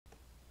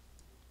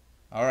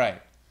All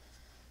right.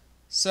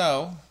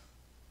 So,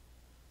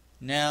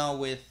 now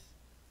with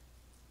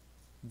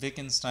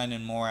Wittgenstein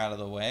and Moore out of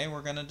the way,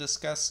 we're going to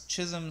discuss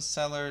Chisholm,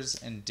 Sellars,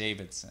 and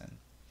Davidson.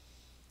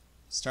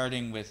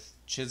 Starting with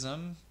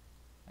Chisholm,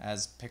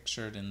 as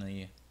pictured in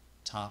the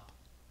top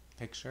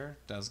picture,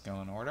 does go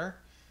in order.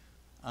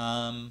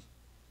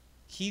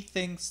 He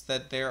thinks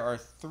that there are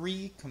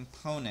three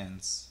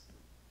components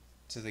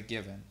to the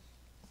given.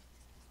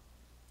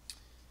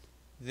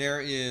 There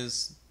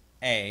is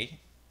A,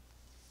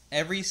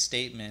 every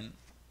statement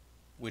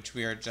which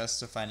we are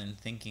justified in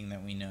thinking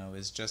that we know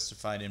is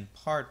justified in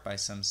part by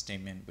some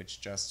statement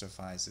which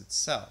justifies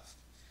itself.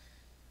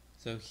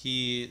 So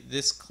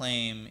this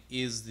claim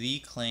is the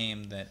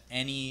claim that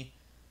any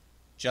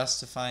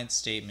justified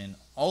statement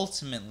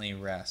ultimately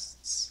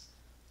rests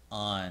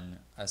on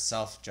a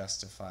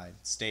self-justified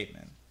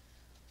statement.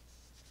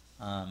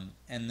 And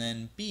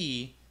then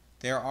B,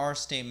 there are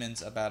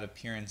statements about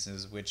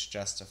appearances which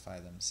justify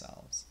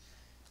themselves.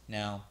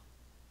 Now,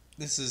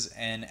 this is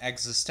an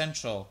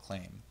existential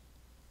claim.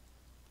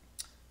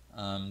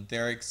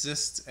 There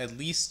exists at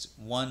least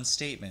one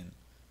statement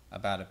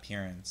about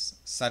appearance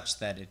such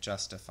that it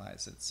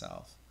justifies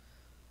itself.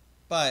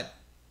 But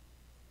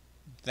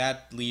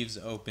that leaves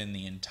open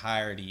the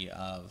entirety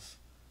of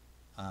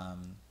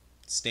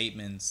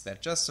statements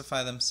that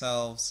justify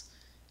themselves.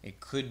 It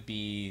could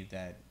be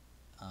that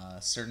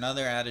certain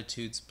other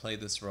attitudes play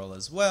this role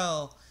as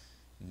well.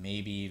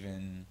 Maybe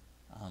even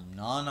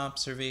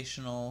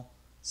non-observational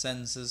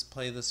sentences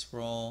play this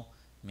role.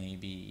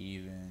 Maybe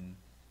even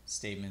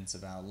statements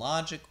about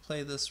logic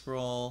play this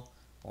role,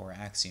 or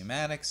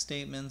axiomatic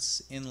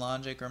statements in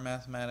logic or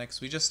mathematics.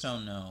 We just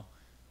don't know.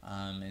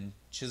 And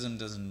Chisholm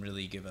doesn't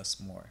really give us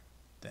more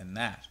than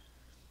that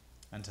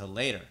until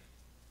later.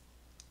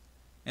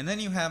 And then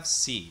you have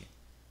C,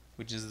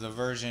 which is the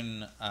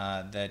version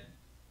that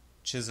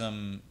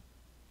Chisholm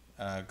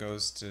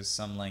goes to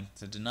some length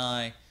to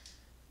deny,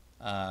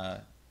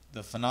 the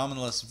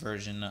phenomenalist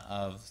version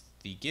of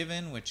the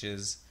given, which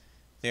is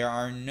there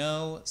are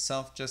no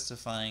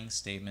self-justifying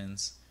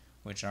statements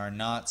which are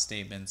not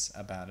statements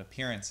about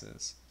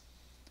appearances.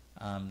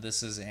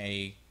 This is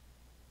a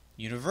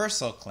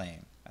universal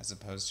claim as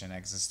opposed to an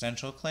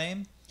existential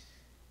claim.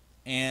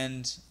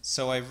 And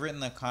so I've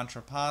written the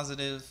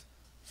contrapositive.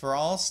 For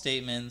all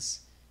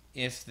statements,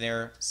 if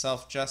they're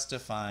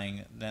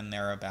self-justifying, then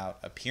they're about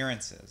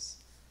appearances.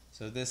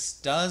 So this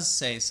does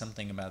say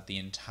something about the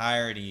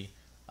entirety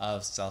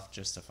of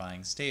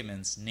self-justifying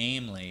statements,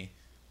 namely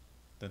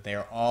that they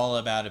are all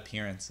about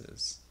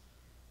appearances.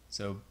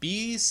 So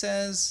B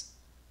says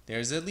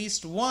there's at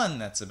least one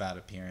that's about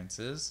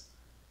appearances.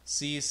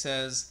 C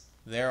says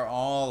they're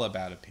all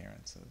about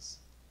appearances.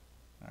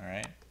 All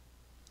right.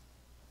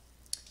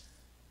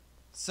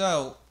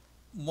 So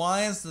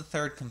why is the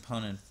third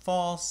component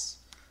false?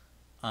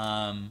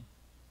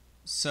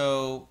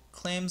 So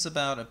claims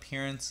about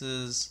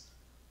appearances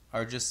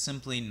are just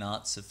simply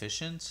not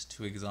sufficient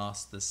to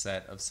exhaust the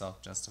set of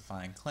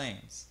self-justifying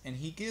claims. And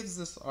he gives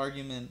this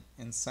argument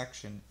in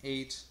section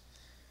 8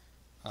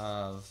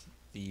 of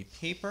the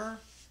paper,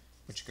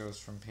 which goes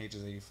from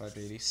pages 85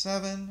 to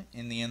 87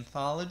 in the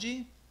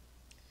anthology.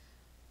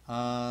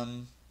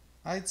 I'd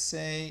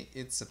say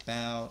it's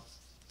about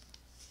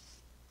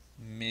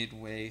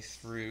midway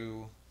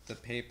through the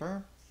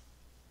paper.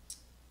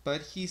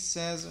 But he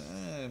says,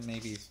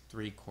 maybe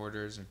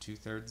 3/4 or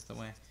 2/3 the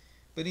way.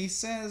 But he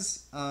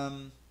says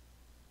the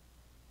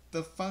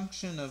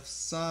function of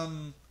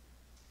some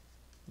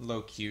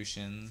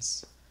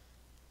locutions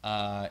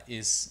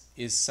is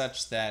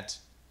such that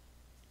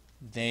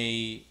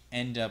they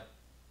end up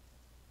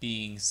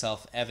being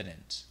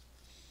self-evident.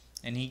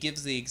 And he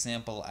gives the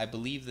example, I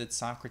believe that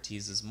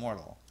Socrates is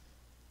mortal.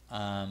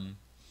 And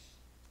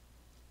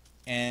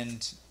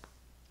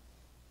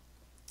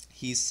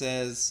he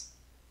says,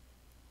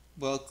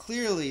 well,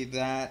 clearly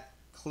that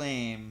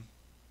claim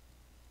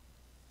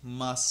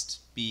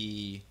must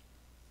be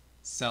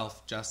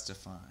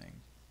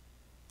self-justifying.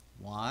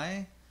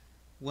 Why?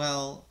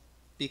 Well,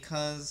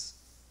 because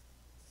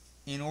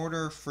in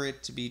order for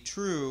it to be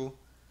true,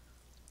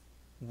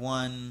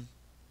 one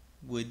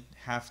would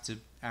have to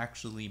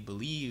actually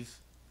believe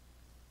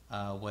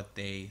what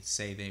they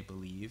say they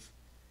believe.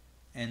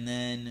 And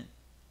then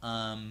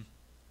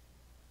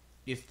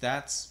if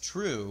that's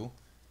true,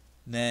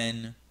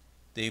 then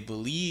they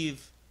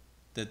believe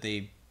that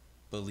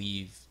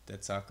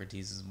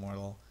Socrates is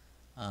mortal.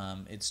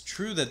 It's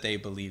true that they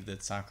believe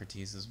that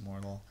Socrates is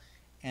mortal.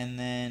 And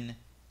then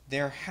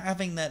their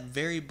having that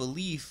very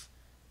belief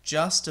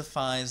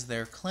justifies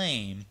their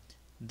claim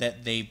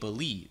that they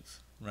believe,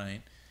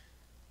 right?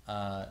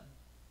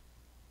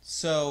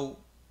 So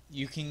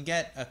you can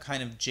get a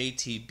kind of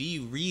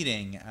JTB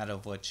reading out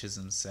of what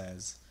Chisholm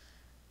says.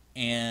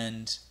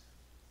 And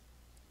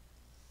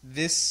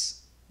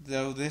this,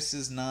 though this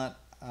is not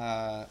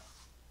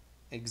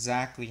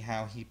exactly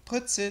how he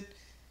puts it,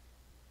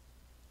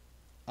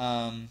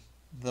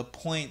 the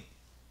point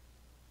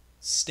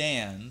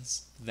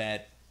stands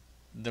that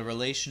the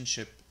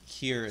relationship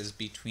here is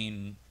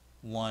between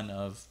one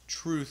of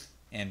truth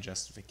and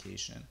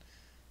justification,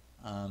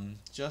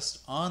 just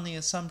on the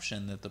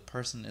assumption that the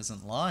person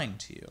isn't lying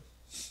to you.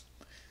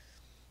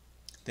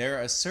 They're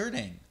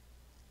asserting,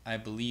 I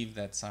believe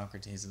that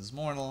Socrates is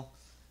mortal,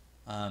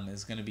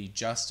 is going to be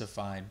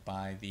justified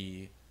by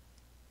the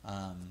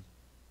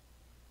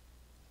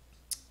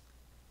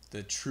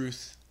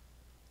truth,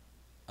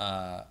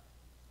 or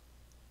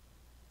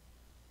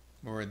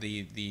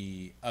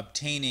the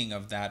obtaining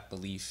of that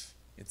belief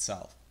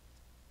itself.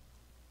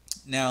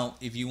 Now,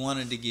 if you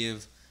wanted to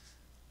give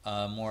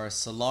a more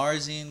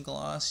Sellarsian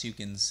gloss, you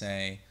can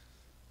say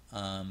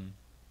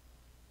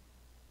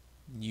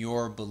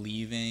your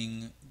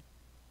believing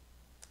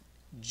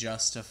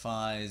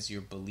justifies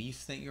your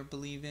belief that you're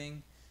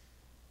believing,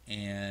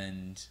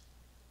 and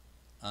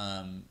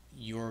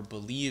your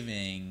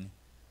believing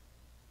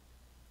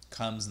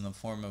comes in the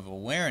form of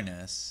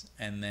awareness,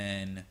 and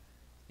then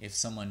if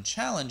someone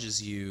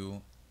challenges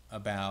you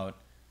about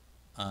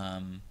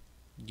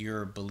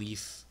your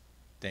belief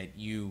that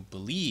you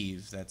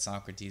believe that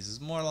Socrates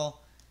is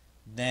mortal,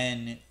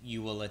 then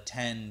you will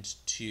attend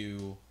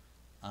to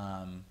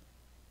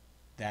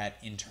that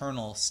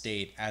internal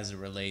state as it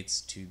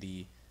relates to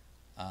the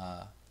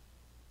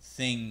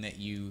thing that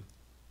you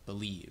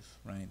believe,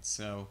 right?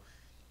 So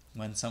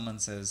when someone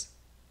says,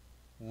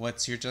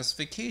 what's your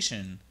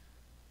justification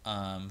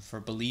for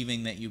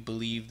believing that you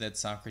believe that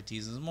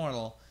Socrates is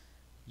mortal,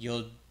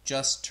 you'll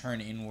just turn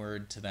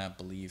inward to that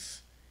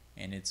belief,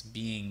 and its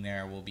being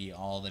there will be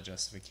all the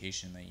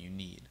justification that you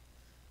need.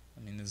 I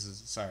mean, this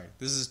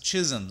is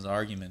Chisholm's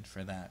argument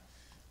for that,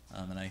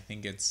 and I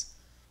think it's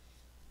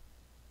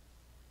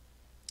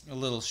a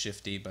little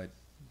shifty, but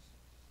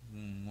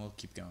we'll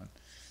keep going.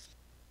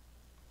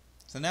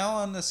 So now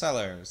on to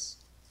Sellars.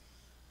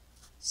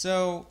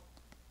 So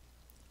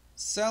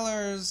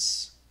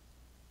Sellars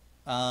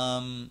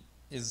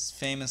is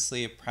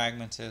famously a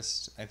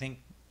pragmatist. I think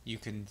you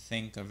can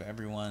think of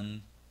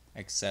everyone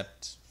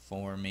except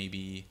for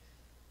maybe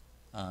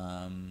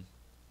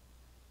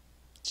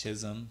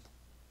Chisholm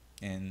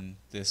in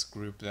this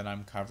group that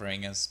I'm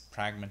covering as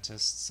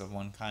pragmatists of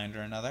one kind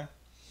or another.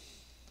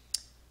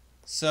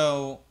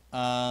 So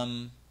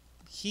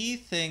he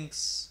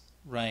thinks,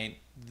 right,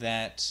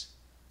 that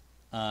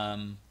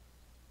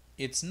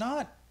it's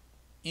not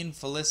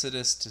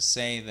infelicitous to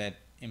say that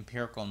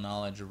empirical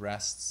knowledge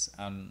rests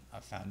on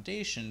a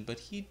foundation, but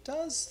he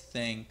does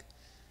think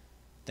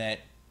that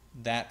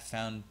that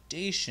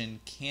foundation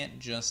can't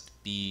just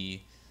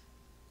be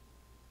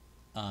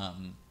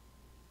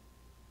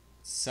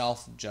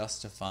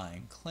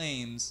self-justifying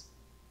claims,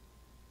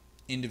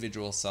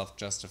 individual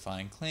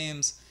self-justifying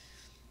claims,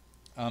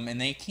 and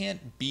they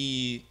can't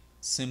be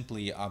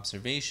simply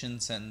observation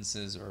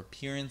sentences or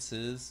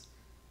appearances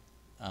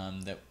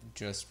that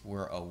just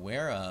we're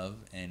aware of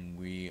and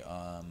we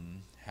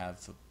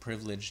have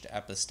privileged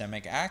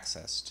epistemic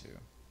access to.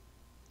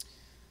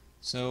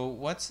 So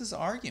what's his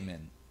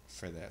argument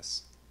for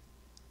this?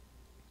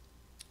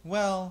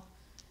 Well,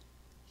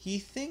 he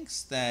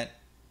thinks that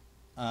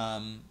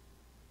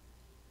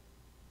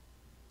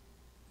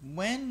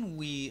when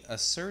we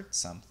assert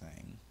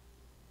something,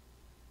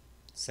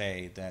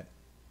 say that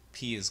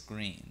P is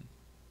green,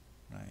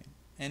 right?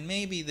 And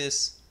maybe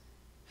this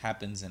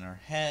happens in our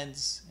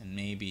heads, and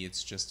maybe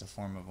it's just a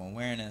form of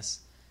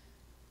awareness,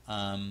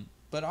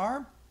 but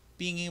our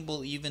being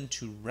able even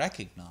to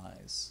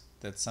recognize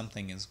that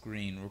something is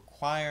green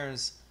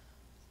requires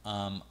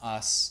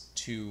us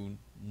to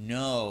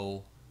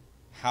know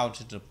how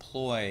to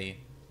deploy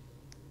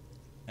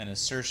an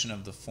assertion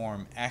of the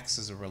form X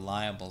is a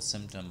reliable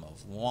symptom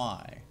of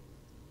Y.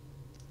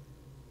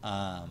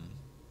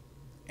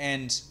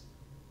 And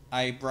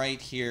I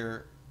write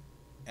here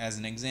as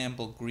an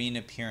example, green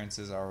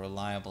appearances are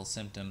reliable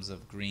symptoms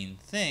of green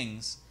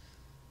things,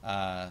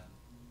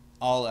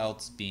 all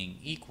else being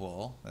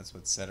equal. That's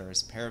what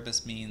ceteris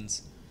paribus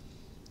means,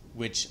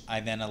 which I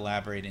then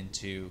elaborate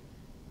into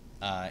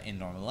in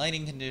normal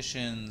lighting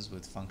conditions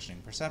with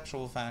functioning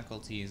perceptual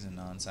faculties and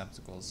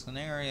nonsensical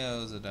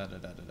scenarios,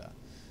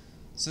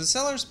 So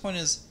Sellars' point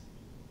is,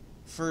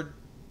 for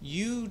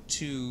you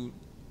to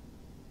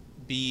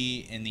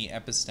be in the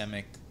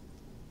epistemic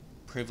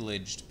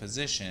privileged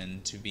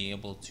position to be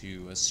able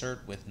to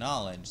assert with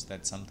knowledge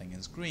that something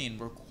is green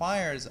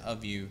requires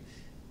of you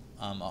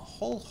a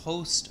whole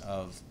host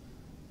of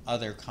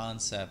other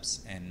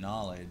concepts and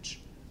knowledge,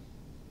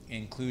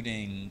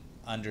 including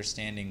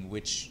understanding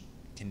which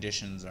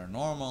conditions are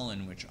normal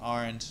and which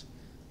aren't,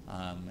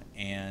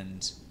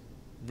 and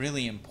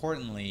really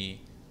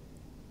importantly,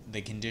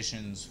 the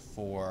conditions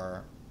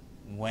for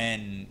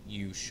when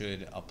you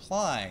should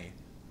apply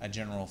a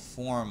general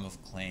form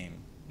of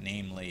claim,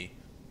 namely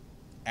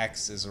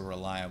X is a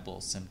reliable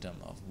symptom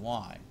of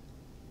Y.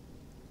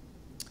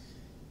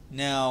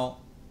 Now,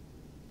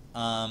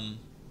 I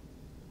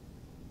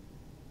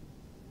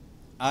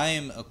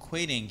am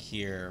equating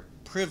here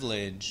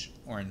privilege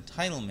or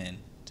entitlement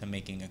to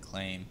making a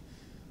claim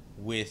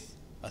with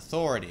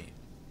authority.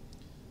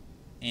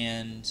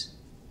 And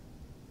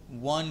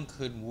one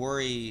could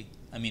worry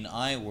I mean,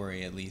 I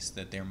worry at least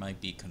that there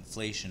might be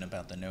conflation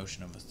about the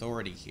notion of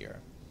authority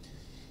here.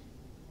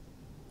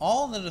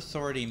 All that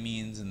authority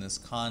means in this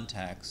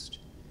context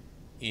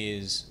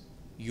is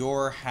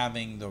you're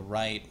having the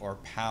right or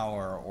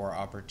power or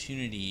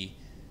opportunity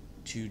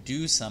to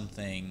do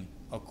something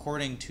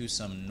according to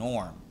some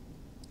norm.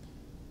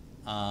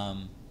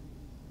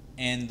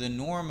 And the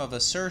norm of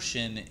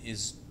assertion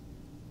is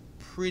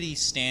pretty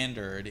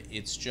standard.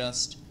 It's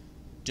just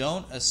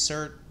don't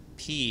assert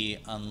P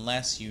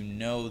unless you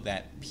know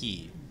that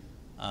P.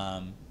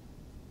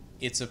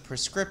 It's a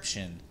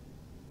prescription.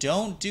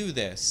 Don't do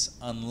this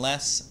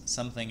unless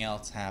something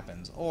else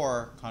happens.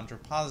 Or,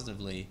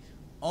 contrapositively,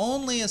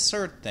 only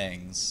assert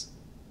things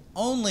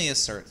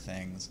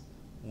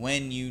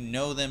when you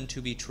know them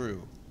to be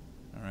true.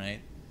 All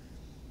right?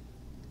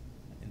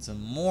 It's a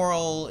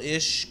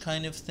moral-ish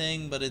kind of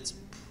thing, but it's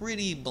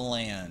pretty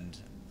bland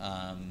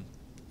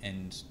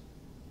and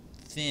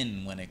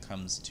thin when it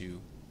comes to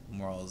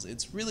morals.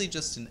 It's really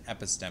just an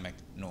epistemic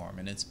norm,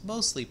 and it's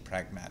mostly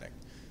pragmatic.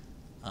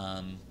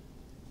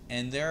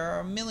 And there are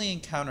a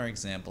million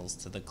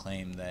counterexamples to the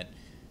claim that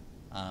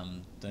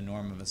the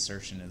norm of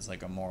assertion is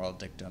like a moral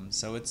dictum.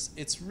 So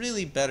it's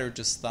really better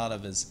just thought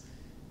of as,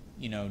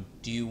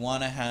 do you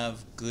want to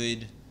have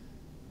good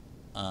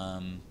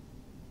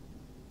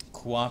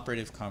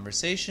cooperative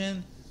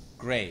conversation?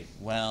 Great.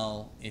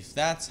 Well, if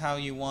that's how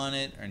you want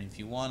it, and if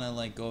you want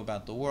to go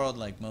about the world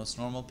like most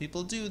normal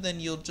people do, then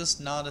you'll just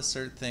not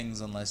assert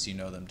things unless you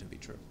know them to be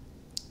true.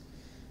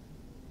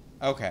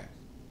 Okay.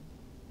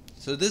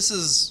 So this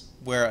is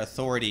where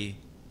authority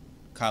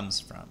comes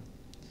from.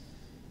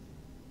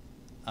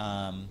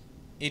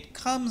 It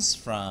comes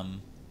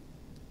from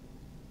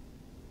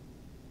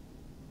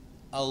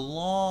a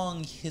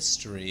long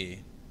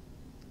history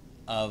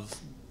of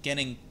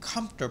getting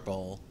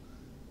comfortable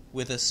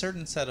with a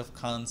certain set of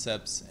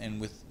concepts and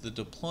with the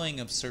deploying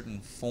of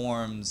certain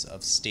forms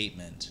of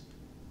statement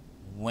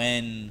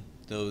when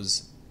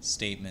those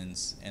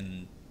statements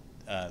and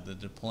the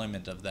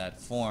deployment of that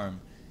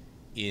form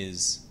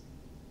is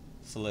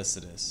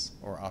felicitous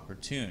or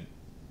opportune.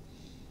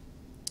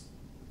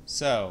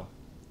 So,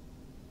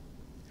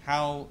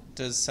 how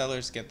does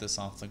Sellars get this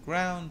off the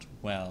ground?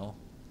 Well,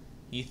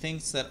 he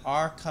thinks that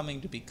our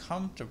coming to be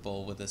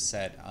comfortable with a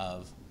set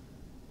of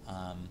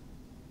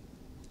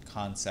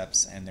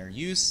concepts and their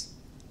use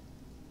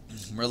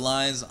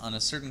relies on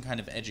a certain kind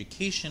of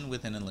education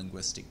within a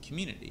linguistic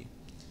community.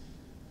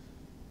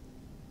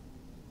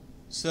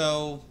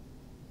 So,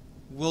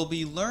 we'll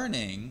be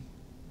learning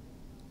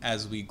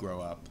as we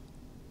grow up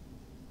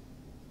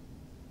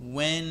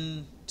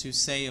when to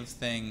say of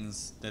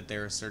things that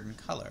they're a certain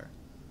color.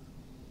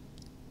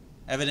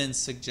 Evidence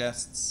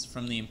suggests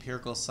from the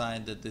empirical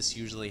side that this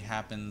usually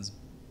happens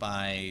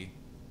by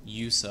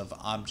use of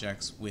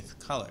objects with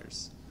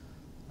colors,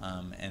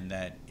 and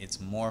that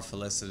it's more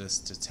felicitous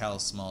to tell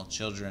small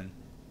children,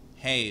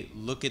 hey,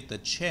 look at the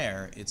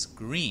chair, it's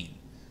green,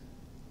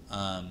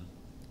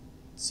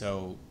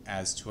 so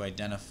as to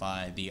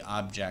identify the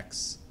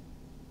objects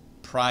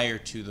prior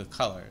to the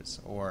colors,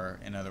 or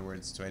in other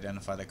words, to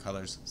identify the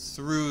colors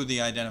through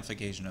the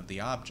identification of the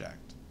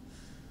object.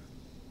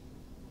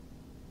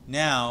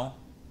 Now,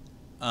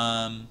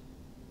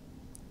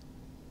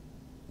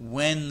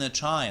 when the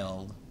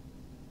child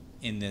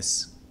in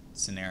this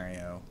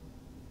scenario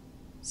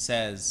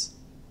says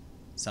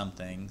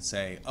something,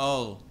 say,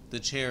 oh, the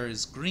chair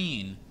is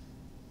green,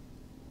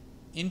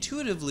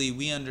 intuitively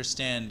we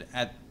understand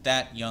at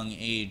that young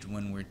age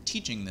when we're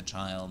teaching the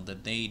child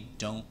that they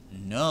don't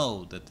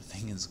know that the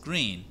thing is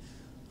green,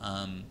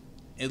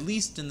 at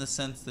least in the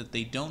sense that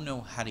they don't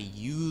know how to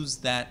use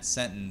that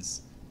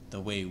sentence the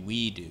way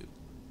we do.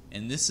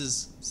 And this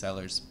is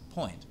Sellars'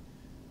 point.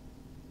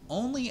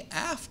 Only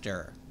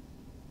after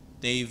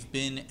they've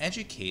been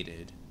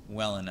educated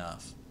well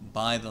enough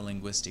by the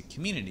linguistic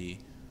community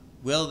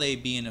will they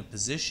be in a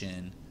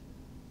position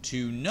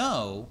to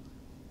know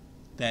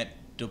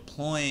that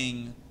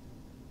deploying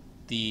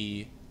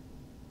the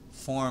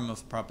form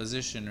of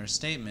proposition or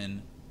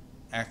statement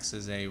X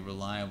is a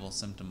reliable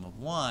symptom of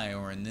Y,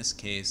 or in this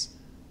case,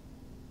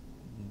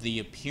 the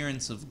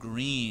appearance of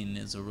green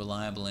is a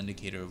reliable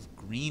indicator of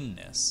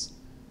greenness,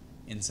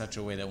 in such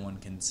a way that one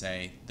can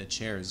say the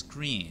chair is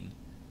green.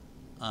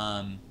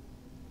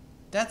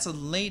 That's a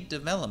late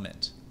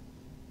development,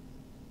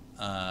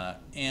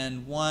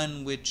 and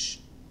one which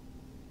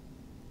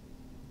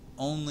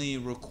only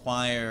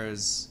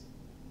requires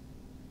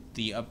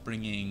the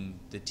upbringing,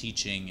 the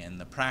teaching, and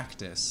the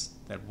practice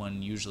that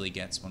one usually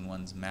gets when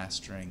one's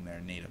mastering their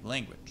native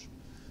language.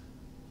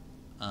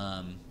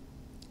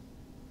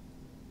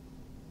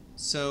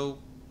 So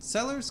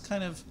Sellars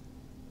kind of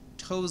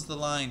toes the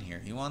line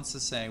here. He wants to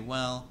say,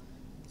 well,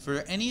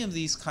 for any of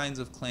these kinds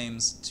of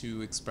claims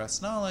to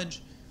express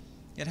knowledge,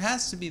 it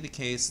has to be the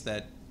case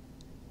that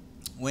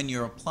when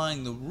you're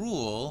applying the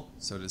rule,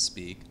 so to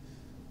speak,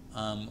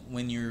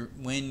 when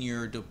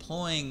you're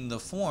deploying the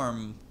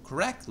form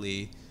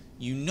correctly,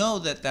 you know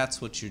that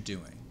that's what you're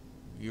doing.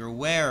 You're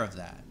aware of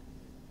that,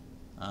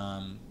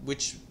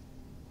 which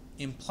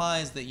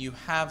implies that you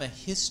have a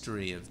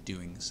history of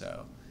doing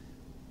so.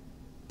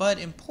 But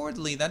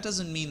importantly, that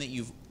doesn't mean that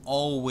you've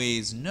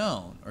always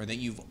known or that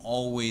you've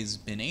always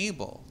been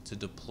able to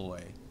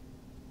deploy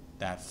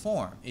that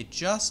form. It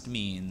just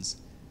means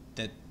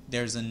that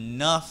there's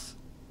enough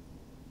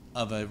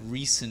of a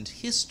recent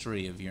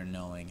history of your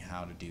knowing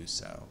how to do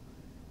so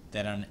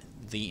that on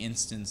the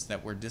instance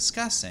that we're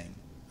discussing,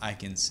 I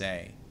can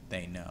say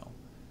they know.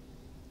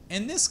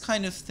 And this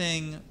kind of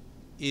thing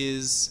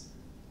is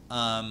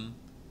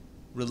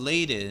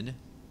related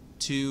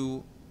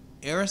to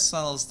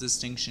Aristotle's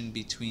distinction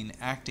between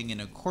acting in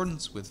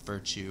accordance with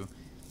virtue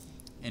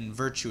and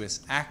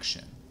virtuous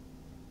action.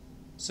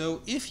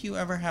 So if you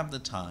ever have the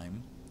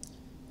time,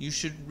 you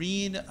should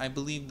read, I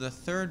believe, the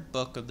third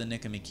book of the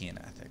Nicomachean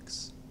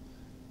Ethics.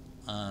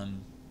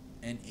 And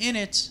in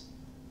it,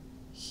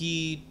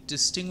 he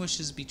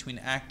distinguishes between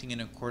acting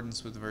in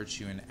accordance with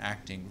virtue and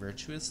acting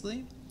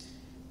virtuously.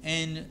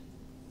 And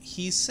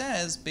he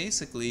says,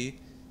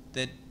 basically,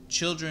 that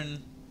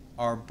children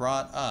are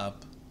brought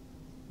up,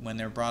 when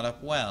they're brought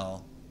up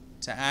well,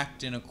 to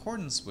act in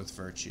accordance with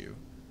virtue,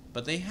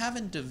 but they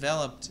haven't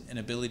developed an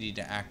ability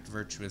to act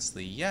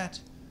virtuously yet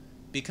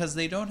because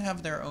they don't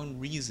have their own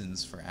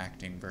reasons for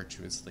acting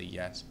virtuously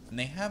yet, and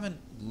they haven't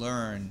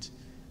learned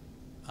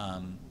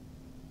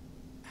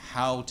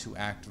how to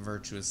act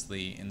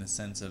virtuously in the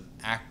sense of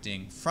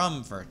acting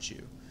from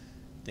virtue.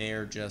 They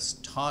are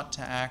just taught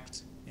to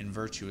act in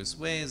virtuous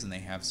ways, and they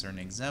have certain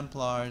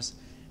exemplars,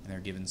 and they're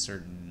given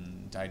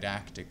certain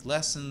didactic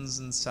lessons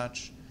and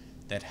such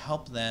that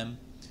help them.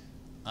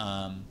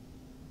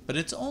 But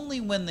it's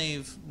only when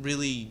they've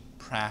really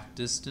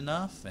practiced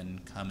enough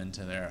and come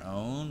into their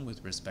own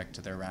with respect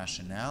to their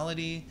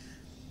rationality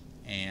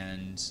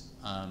and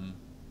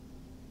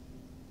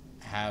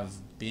have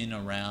been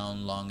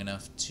around long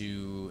enough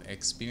to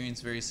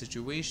experience various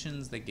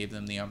situations that gave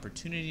them the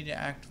opportunity to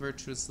act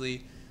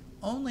virtuously,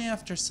 only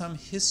after some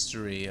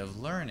history of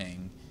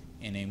learning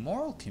in a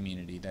moral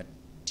community that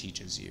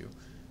teaches you,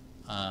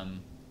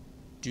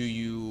 do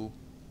you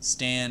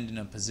stand in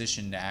a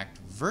position to act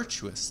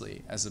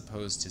virtuously as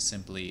opposed to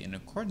simply in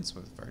accordance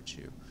with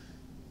virtue.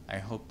 I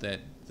hope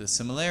that the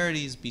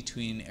similarities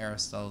between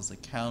Aristotle's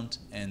account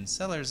and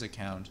Sellars'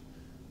 account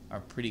are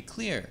pretty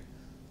clear,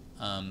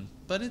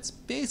 but it's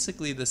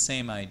basically the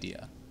same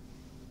idea,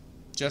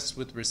 just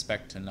with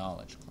respect to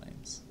knowledge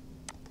claims.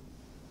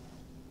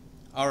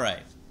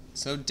 Alright,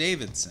 so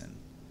Davidson.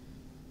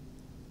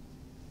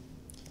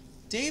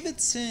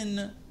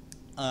 Davidson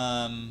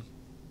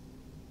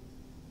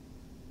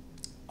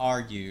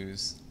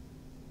argues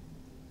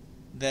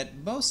that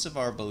most of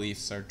our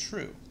beliefs are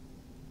true.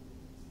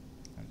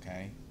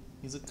 Okay?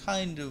 He's a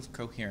kind of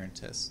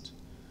coherentist.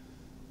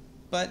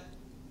 But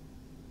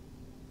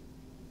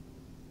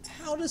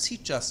how does he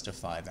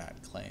justify that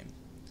claim?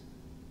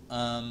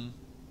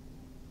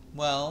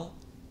 Well,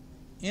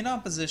 in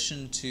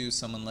opposition to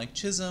someone like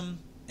Chisholm,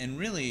 and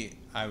really,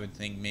 I would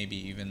think maybe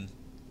even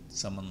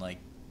someone like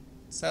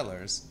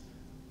Sellars,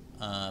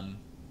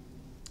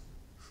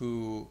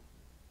 who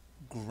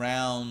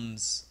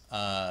grounds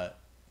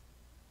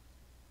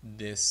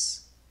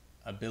this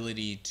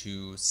ability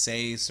to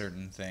say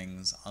certain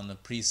things on the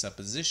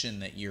presupposition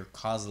that you're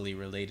causally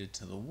related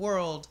to the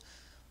world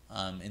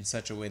in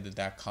such a way that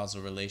that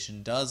causal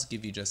relation does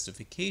give you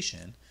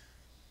justification.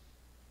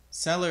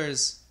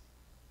 Sellars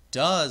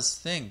does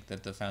think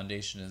that the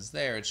foundation is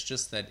there. It's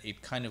just that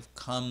it kind of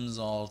comes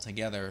all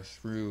together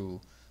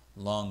through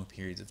long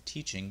periods of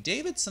teaching.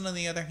 Davidson, on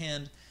the other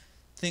hand,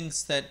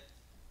 thinks that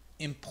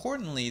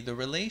importantly, the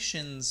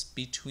relations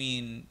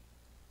between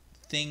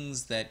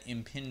things that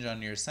impinge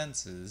on your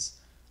senses,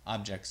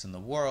 objects in the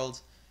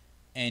world,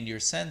 and your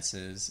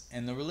senses,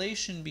 and the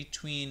relation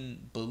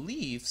between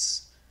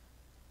beliefs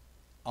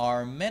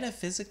are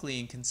metaphysically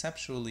and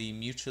conceptually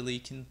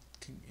mutually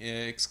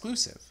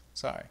exclusive.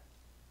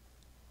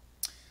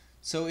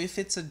 So if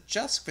it's a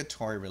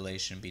justificatory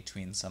relation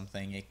between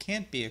something, it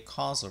can't be a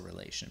causal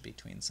relation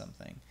between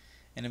something.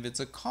 And if it's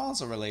a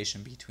causal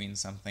relation between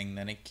something,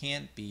 then it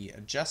can't be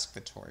a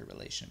justificatory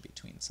relation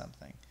between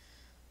something.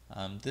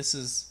 This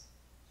is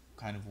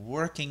kind of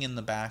working in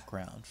the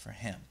background for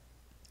him.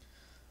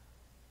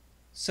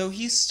 So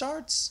he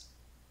starts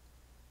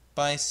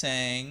by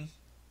saying,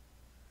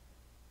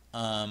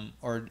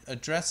 or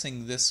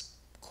addressing this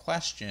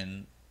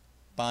question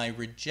by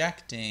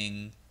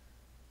rejecting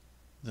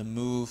the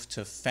move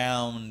to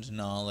found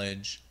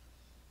knowledge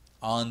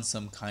on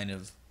some kind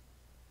of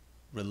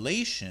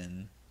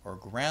relation or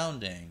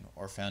grounding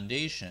or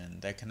foundation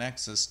that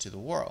connects us to the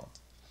world.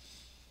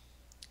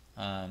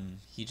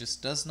 He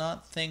just does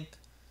not think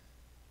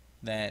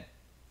that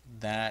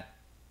that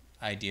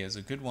idea is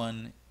a good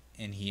one,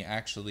 and he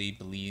actually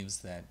believes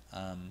that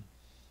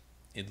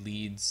it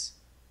leads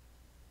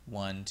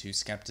one to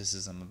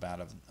skepticism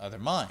about other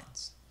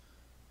minds.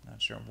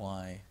 Not sure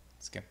why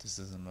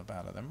skepticism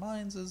about other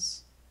minds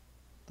is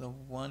the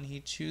one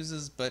he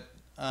chooses, but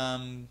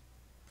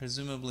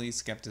presumably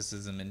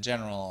skepticism in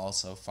general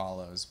also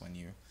follows when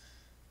you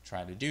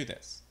try to do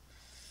this.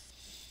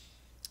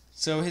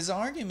 So his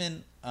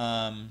argument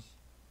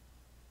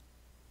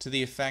to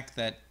the effect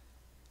that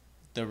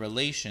the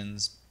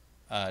relations,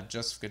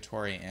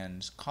 justificatory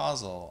and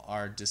causal,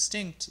 are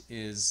distinct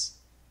is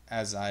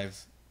as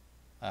I've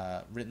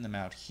written them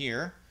out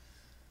here.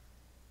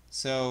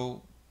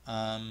 So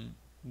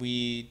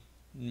we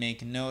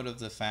make note of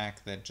the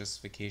fact that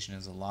justification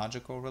is a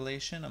logical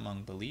relation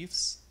among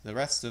beliefs. The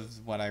rest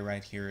of what I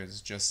write here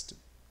is just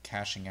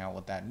cashing out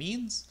what that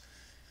means.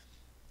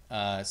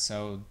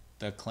 So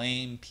the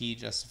claim P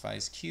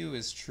justifies Q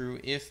is true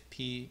if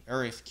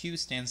Q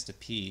stands to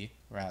P,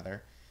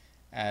 rather,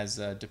 as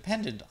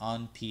dependent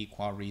on P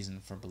qua reason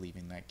for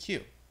believing that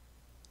Q.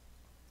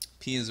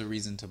 P is a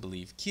reason to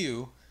believe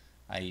Q,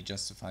 i.e.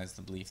 justifies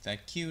the belief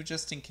that Q,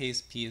 just in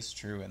case P is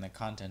true and the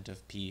content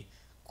of P,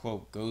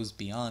 quote, goes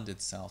beyond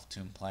itself to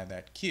imply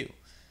that Q.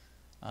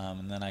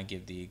 And then I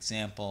give the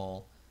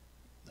example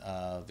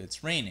of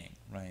it's raining,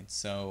 right?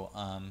 So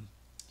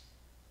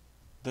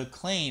the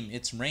claim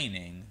it's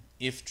raining,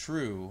 if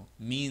true,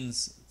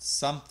 means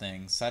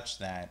something such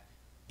that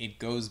it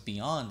goes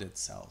beyond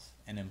itself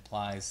and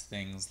implies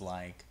things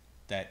like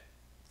that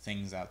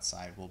things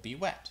outside will be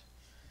wet.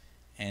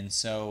 And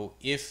so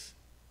if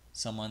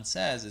someone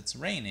says it's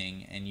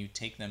raining and you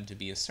take them to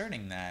be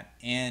asserting that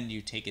and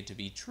you take it to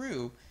be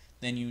true,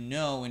 then you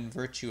know in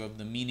virtue of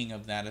the meaning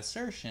of that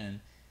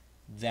assertion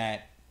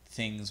that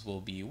things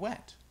will be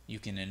wet. You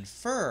can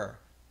infer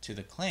to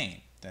the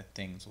claim that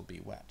things will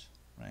be wet,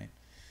 right?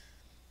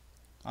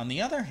 On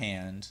the other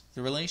hand,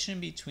 the relation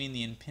between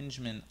the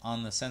impingement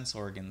on the sense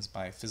organs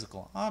by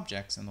physical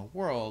objects in the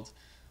world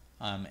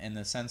and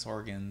the sense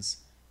organs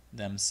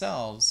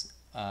themselves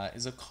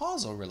is a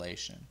causal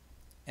relation.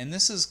 And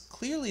this is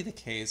clearly the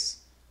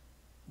case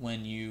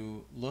when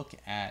you look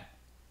at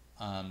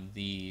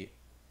the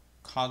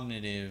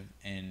cognitive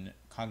and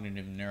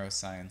cognitive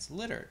neuroscience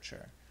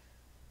literature.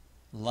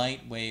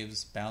 Light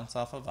waves bounce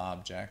off of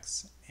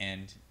objects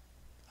and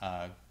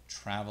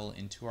travel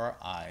into our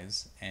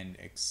eyes and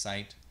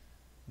excite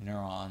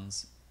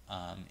neurons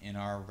in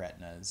our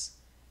retinas,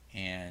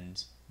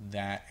 and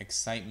that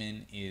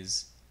excitement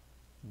is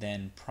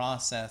then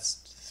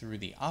processed through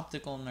the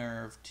optical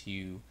nerve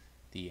to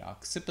the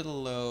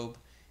occipital lobe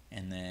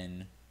and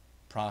then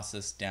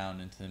processed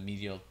down into the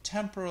medial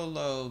temporal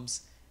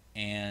lobes,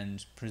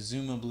 and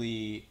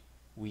presumably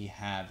we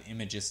have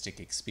imagistic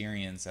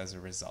experience as a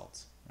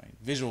result, right?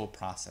 Visual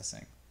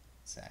processing,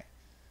 say.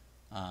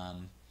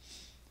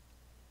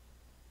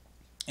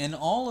 And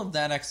all of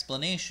that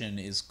explanation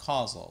is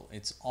causal.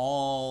 It's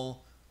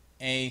all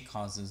A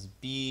causes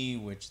B,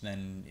 which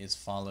then is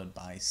followed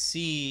by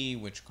C,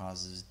 which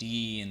causes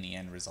D, and the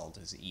end result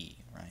is E,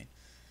 right?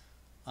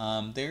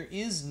 There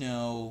is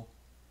no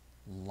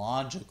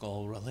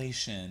logical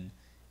relation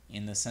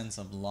in the sense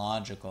of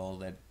logical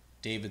that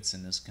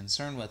Davidson is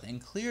concerned with,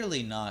 and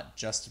clearly not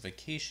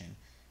justification.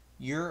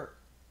 Your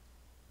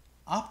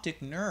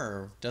optic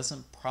nerve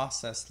doesn't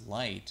process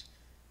light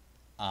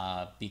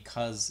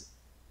because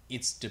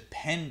it's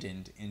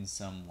dependent in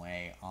some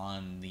way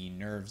on the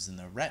nerves in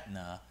the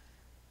retina.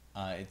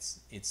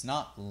 It's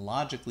not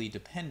logically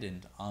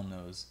dependent on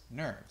those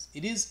nerves.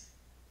 It is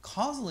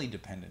causally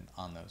dependent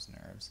on those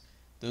nerves.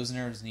 Those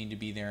nerves need to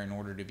be there in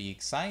order to be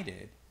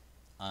excited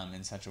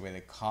in such a way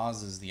that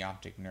causes the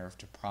optic nerve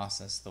to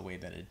process the way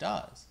that it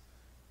does.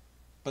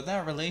 But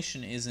that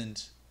relation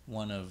isn't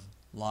one of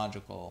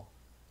logical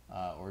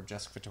or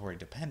justificatory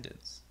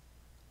dependence,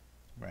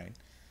 right?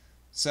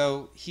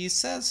 So he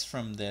says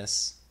from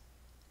this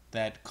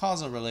that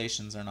causal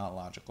relations are not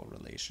logical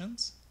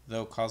relations,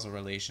 though causal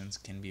relations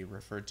can be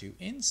referred to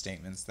in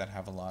statements that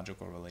have a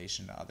logical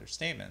relation to other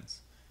statements.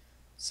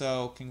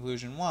 So,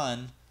 conclusion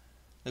 1,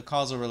 the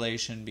causal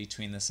relation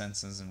between the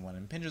senses and what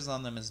impinges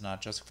on them is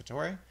not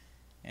justificatory.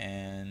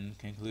 And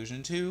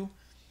conclusion 2,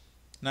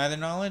 neither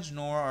knowledge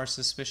nor our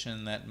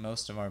suspicion that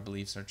most of our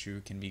beliefs are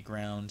true can be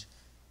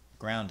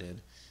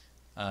grounded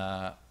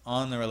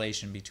on the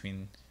relation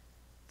between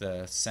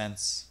the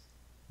senses,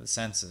 the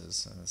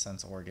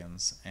sense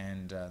organs,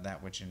 and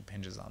that which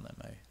impinges on them.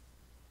 I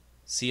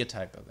see a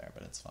typo there,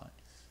 but it's fine.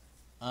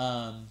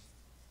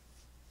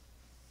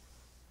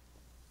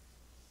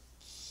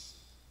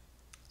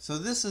 So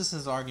this is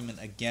his argument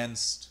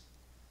against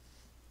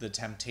the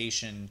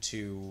temptation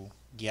to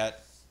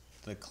get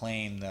the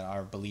claim that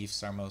our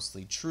beliefs are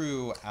mostly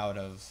true out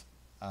of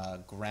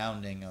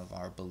grounding of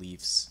our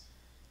beliefs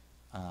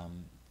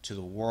to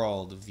the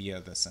world via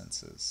the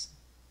senses.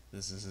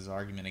 This is his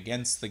argument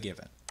against the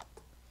given.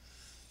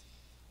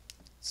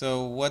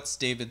 So what's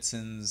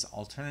Davidson's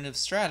alternative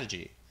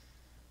strategy?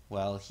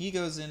 Well, he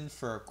goes in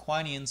for a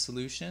Quinian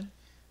solution,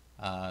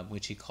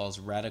 which he calls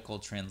radical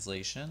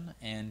translation,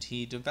 and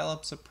he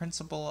develops a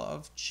principle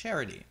of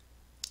charity.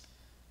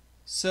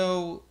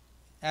 So,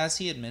 as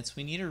he admits,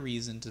 we need a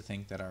reason to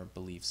think that our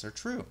beliefs are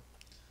true.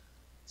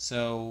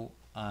 So,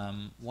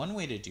 one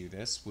way to do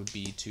this would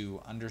be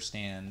to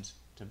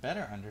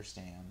better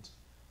understand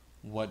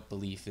what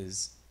belief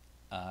is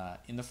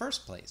in the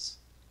first place.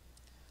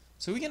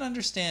 So we can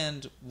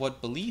understand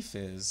what belief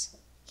is,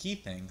 he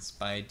thinks,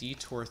 by a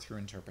detour through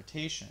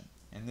interpretation,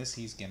 and this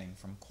he's getting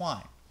from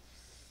Quine.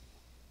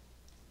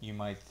 you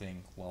might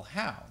think, well,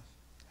 how?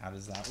 How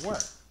does that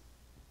work?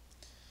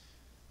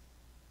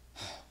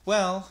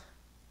 Well,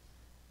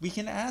 we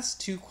can ask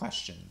two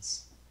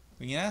questions.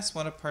 We can ask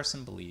what a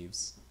person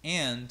believes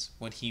and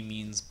what he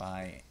means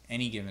by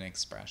any given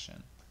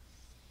expression.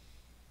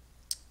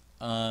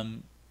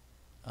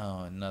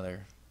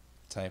 Another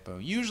typo.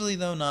 Usually,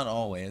 though not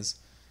always,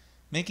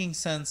 making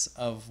sense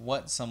of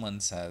what someone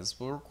says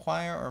will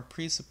require or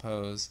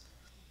presuppose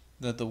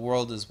that the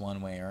world is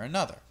one way or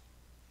another.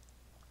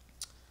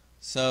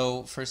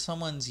 So, for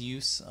someone's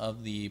use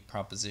of the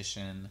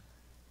proposition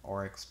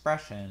or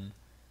expression,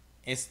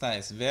 esta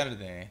es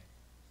verde,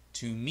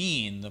 to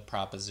mean the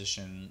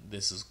proposition,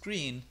 this is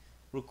green,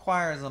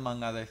 requires,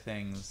 among other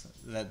things,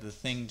 that the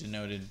thing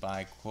denoted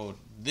by, quote,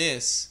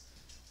 this,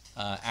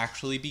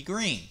 actually be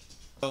green.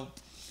 So,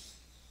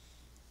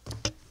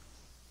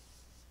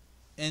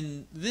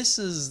 and this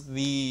is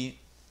the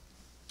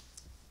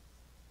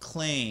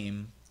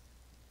claim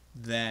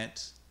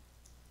that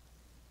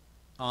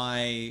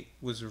I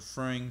was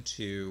referring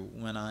to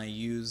when I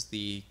used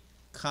the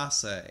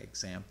casa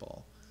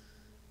example.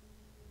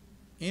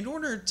 In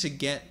order to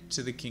get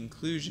to the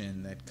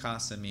conclusion that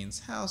casa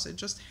means house, it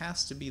just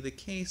has to be the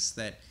case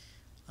that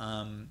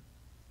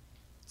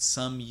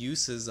some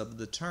uses of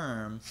the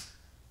term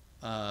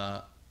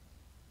are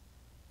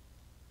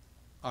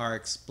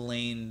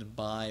explained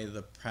by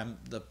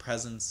the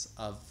presence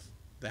of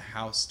the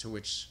house to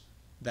which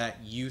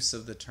that use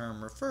of the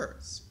term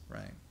refers,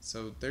 right?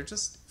 So they're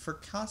just, for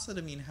casa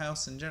to mean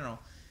house in general,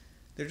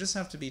 there just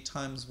have to be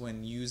times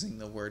when using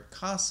the word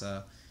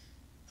casa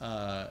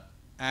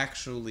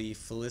actually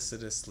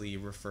felicitously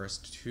refers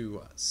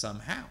to some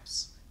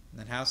house.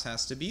 And that house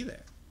has to be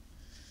there.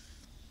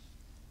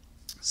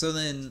 So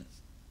then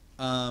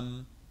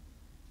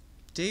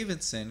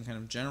Davidson, kind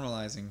of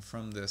generalizing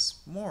from this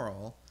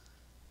moral,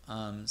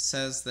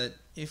 says that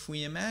if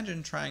we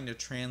imagine trying to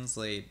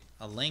translate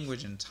a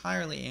language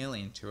entirely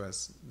alien to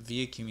us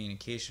via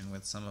communication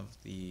with some of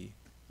the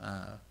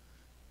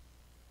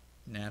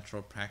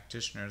natural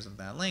practitioners of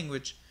that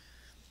language,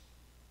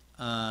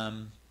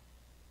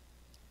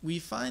 we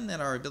find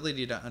that our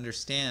ability to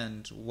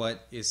understand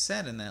what is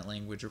said in that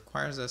language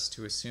requires us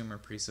to assume or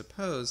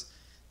presuppose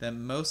that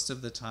most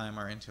of the time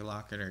our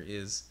interlocutor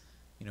is,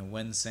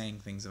 when saying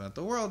things about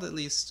the world, at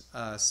least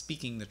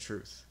speaking the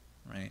truth,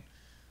 right?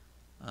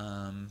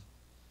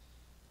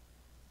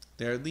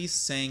 They're at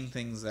least saying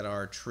things that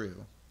are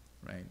true,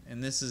 right?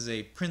 And this is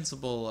a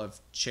principle of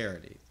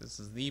charity. This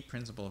is the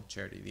principle of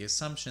charity. The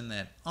assumption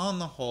that, on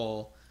the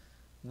whole,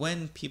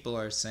 when people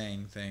are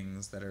saying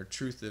things that are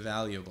truth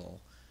evaluable,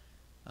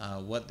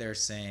 what they're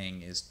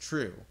saying is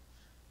true.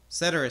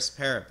 Ceteris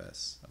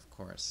paribus, of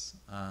course,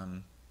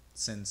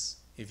 since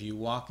if you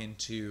walk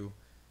into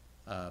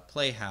a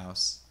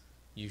playhouse,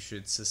 you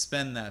should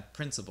suspend that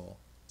principle,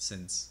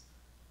 since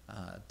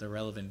the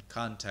relevant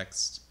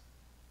context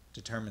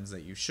determines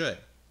that you should.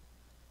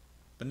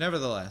 But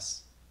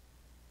nevertheless,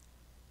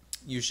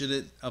 you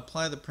should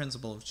apply the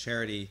principle of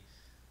charity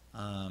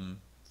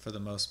for the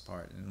most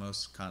part, in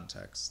most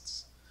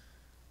contexts.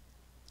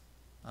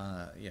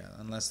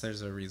 Unless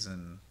there's a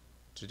reason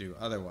to do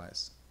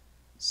otherwise.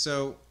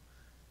 So,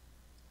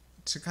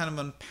 to kind of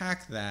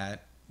unpack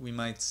that, we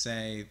might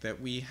say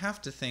that we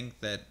have to think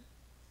that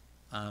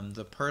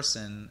the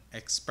person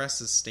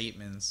expresses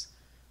statements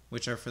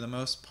which are for the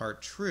most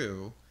part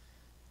true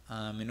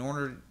in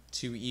order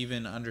to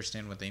even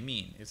understand what they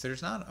mean. If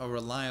there's not a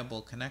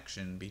reliable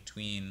connection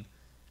between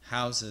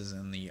houses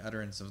and the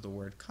utterance of the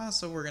word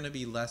casa, we're going to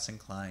be less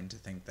inclined to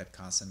think that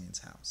casa means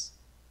house,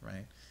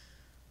 right?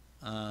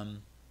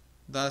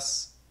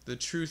 Thus, the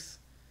truth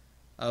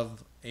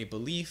of a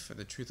belief, or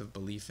the truth of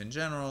belief in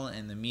general,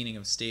 and the meaning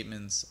of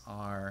statements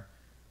are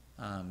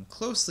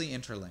closely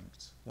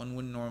interlinked. One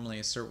wouldn't normally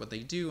assert what they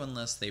do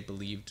unless they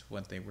believed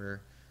what they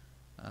were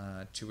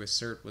to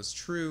assert was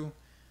true,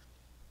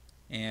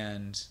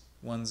 and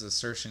one's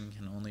assertion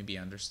can only be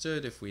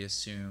understood if we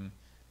assume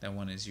that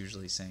one is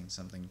usually saying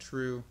something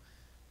true.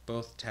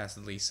 Both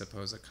tacitly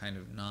suppose a kind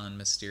of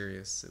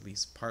non-mysterious, at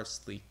least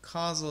partially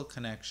causal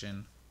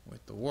connection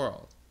with the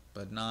world,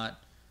 but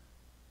not,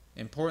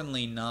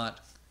 importantly,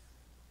 not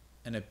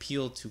an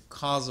appeal to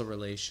causal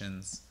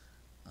relations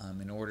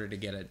in order to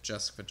get at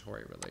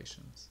justificatory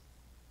relations.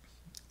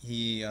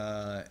 He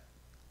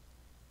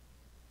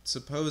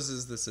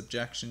supposes this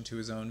objection to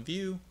his own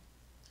view.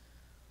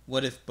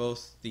 What if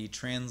both the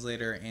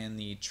translator and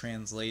the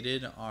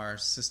translated are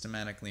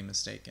systematically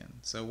mistaken?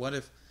 So what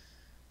if,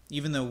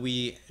 even though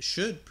we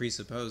should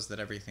presuppose that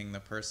everything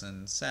the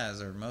person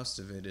says, or most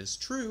of it, is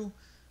true,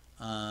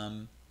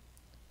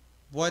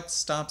 what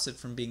stops it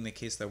from being the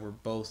case that we're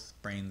both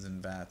brains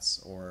and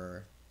vats,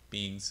 or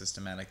being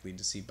systematically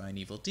deceived by an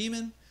evil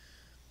demon?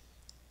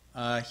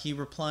 He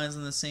replies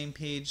on the same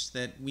page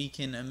that we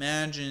can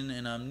imagine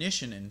an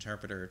omniscient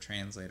interpreter or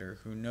translator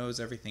who knows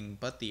everything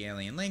but the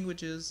alien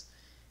languages,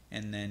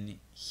 and then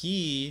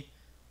he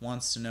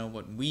wants to know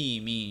what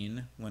we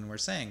mean when we're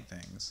saying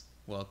things.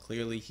 Well,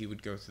 clearly he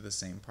would go through the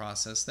same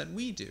process that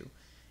we do.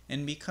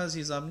 And because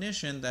he's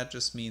omniscient, that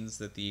just means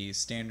that the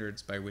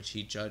standards by which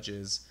he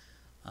judges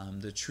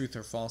the truth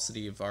or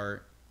falsity of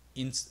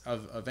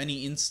of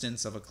any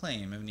instance of a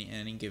claim, of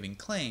any given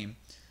claim,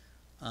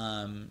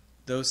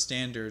 those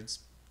standards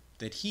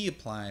that he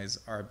applies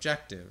are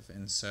objective,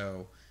 and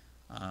so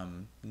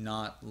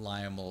not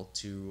liable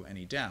to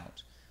any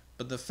doubt.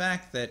 But the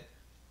fact that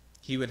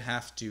he would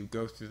have to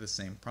go through the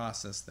same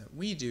process that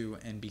we do,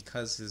 and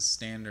because his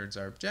standards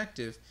are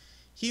objective,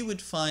 he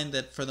would find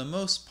that for the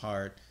most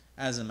part,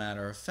 as a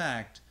matter of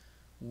fact,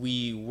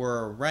 we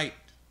were right,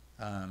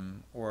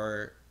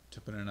 or to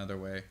put it another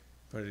way,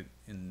 put it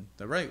in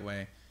the right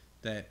way,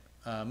 that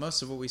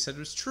most of what we said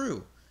was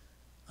true,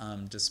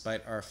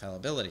 despite our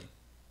fallibility.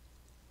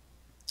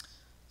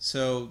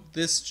 So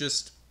this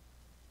just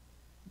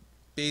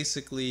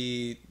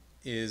basically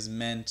is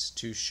meant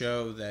to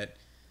show that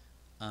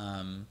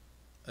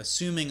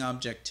assuming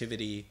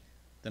objectivity,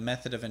 the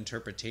method of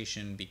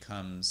interpretation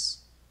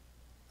becomes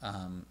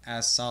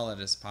as solid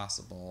as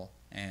possible,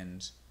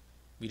 and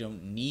we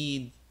don't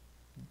need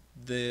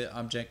the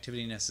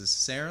objectivity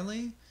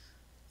necessarily,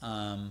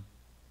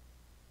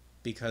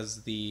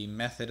 because the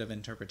method of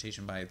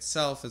interpretation by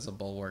itself is a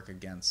bulwark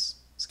against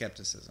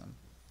skepticism.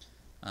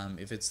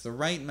 If it's the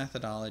right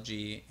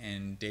methodology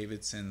and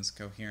Davidson's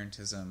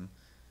coherentism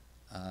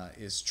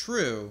is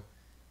true,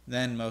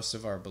 then most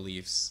of our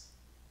beliefs,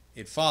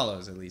 it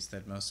follows at least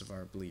that most of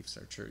our beliefs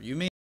are true. You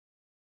may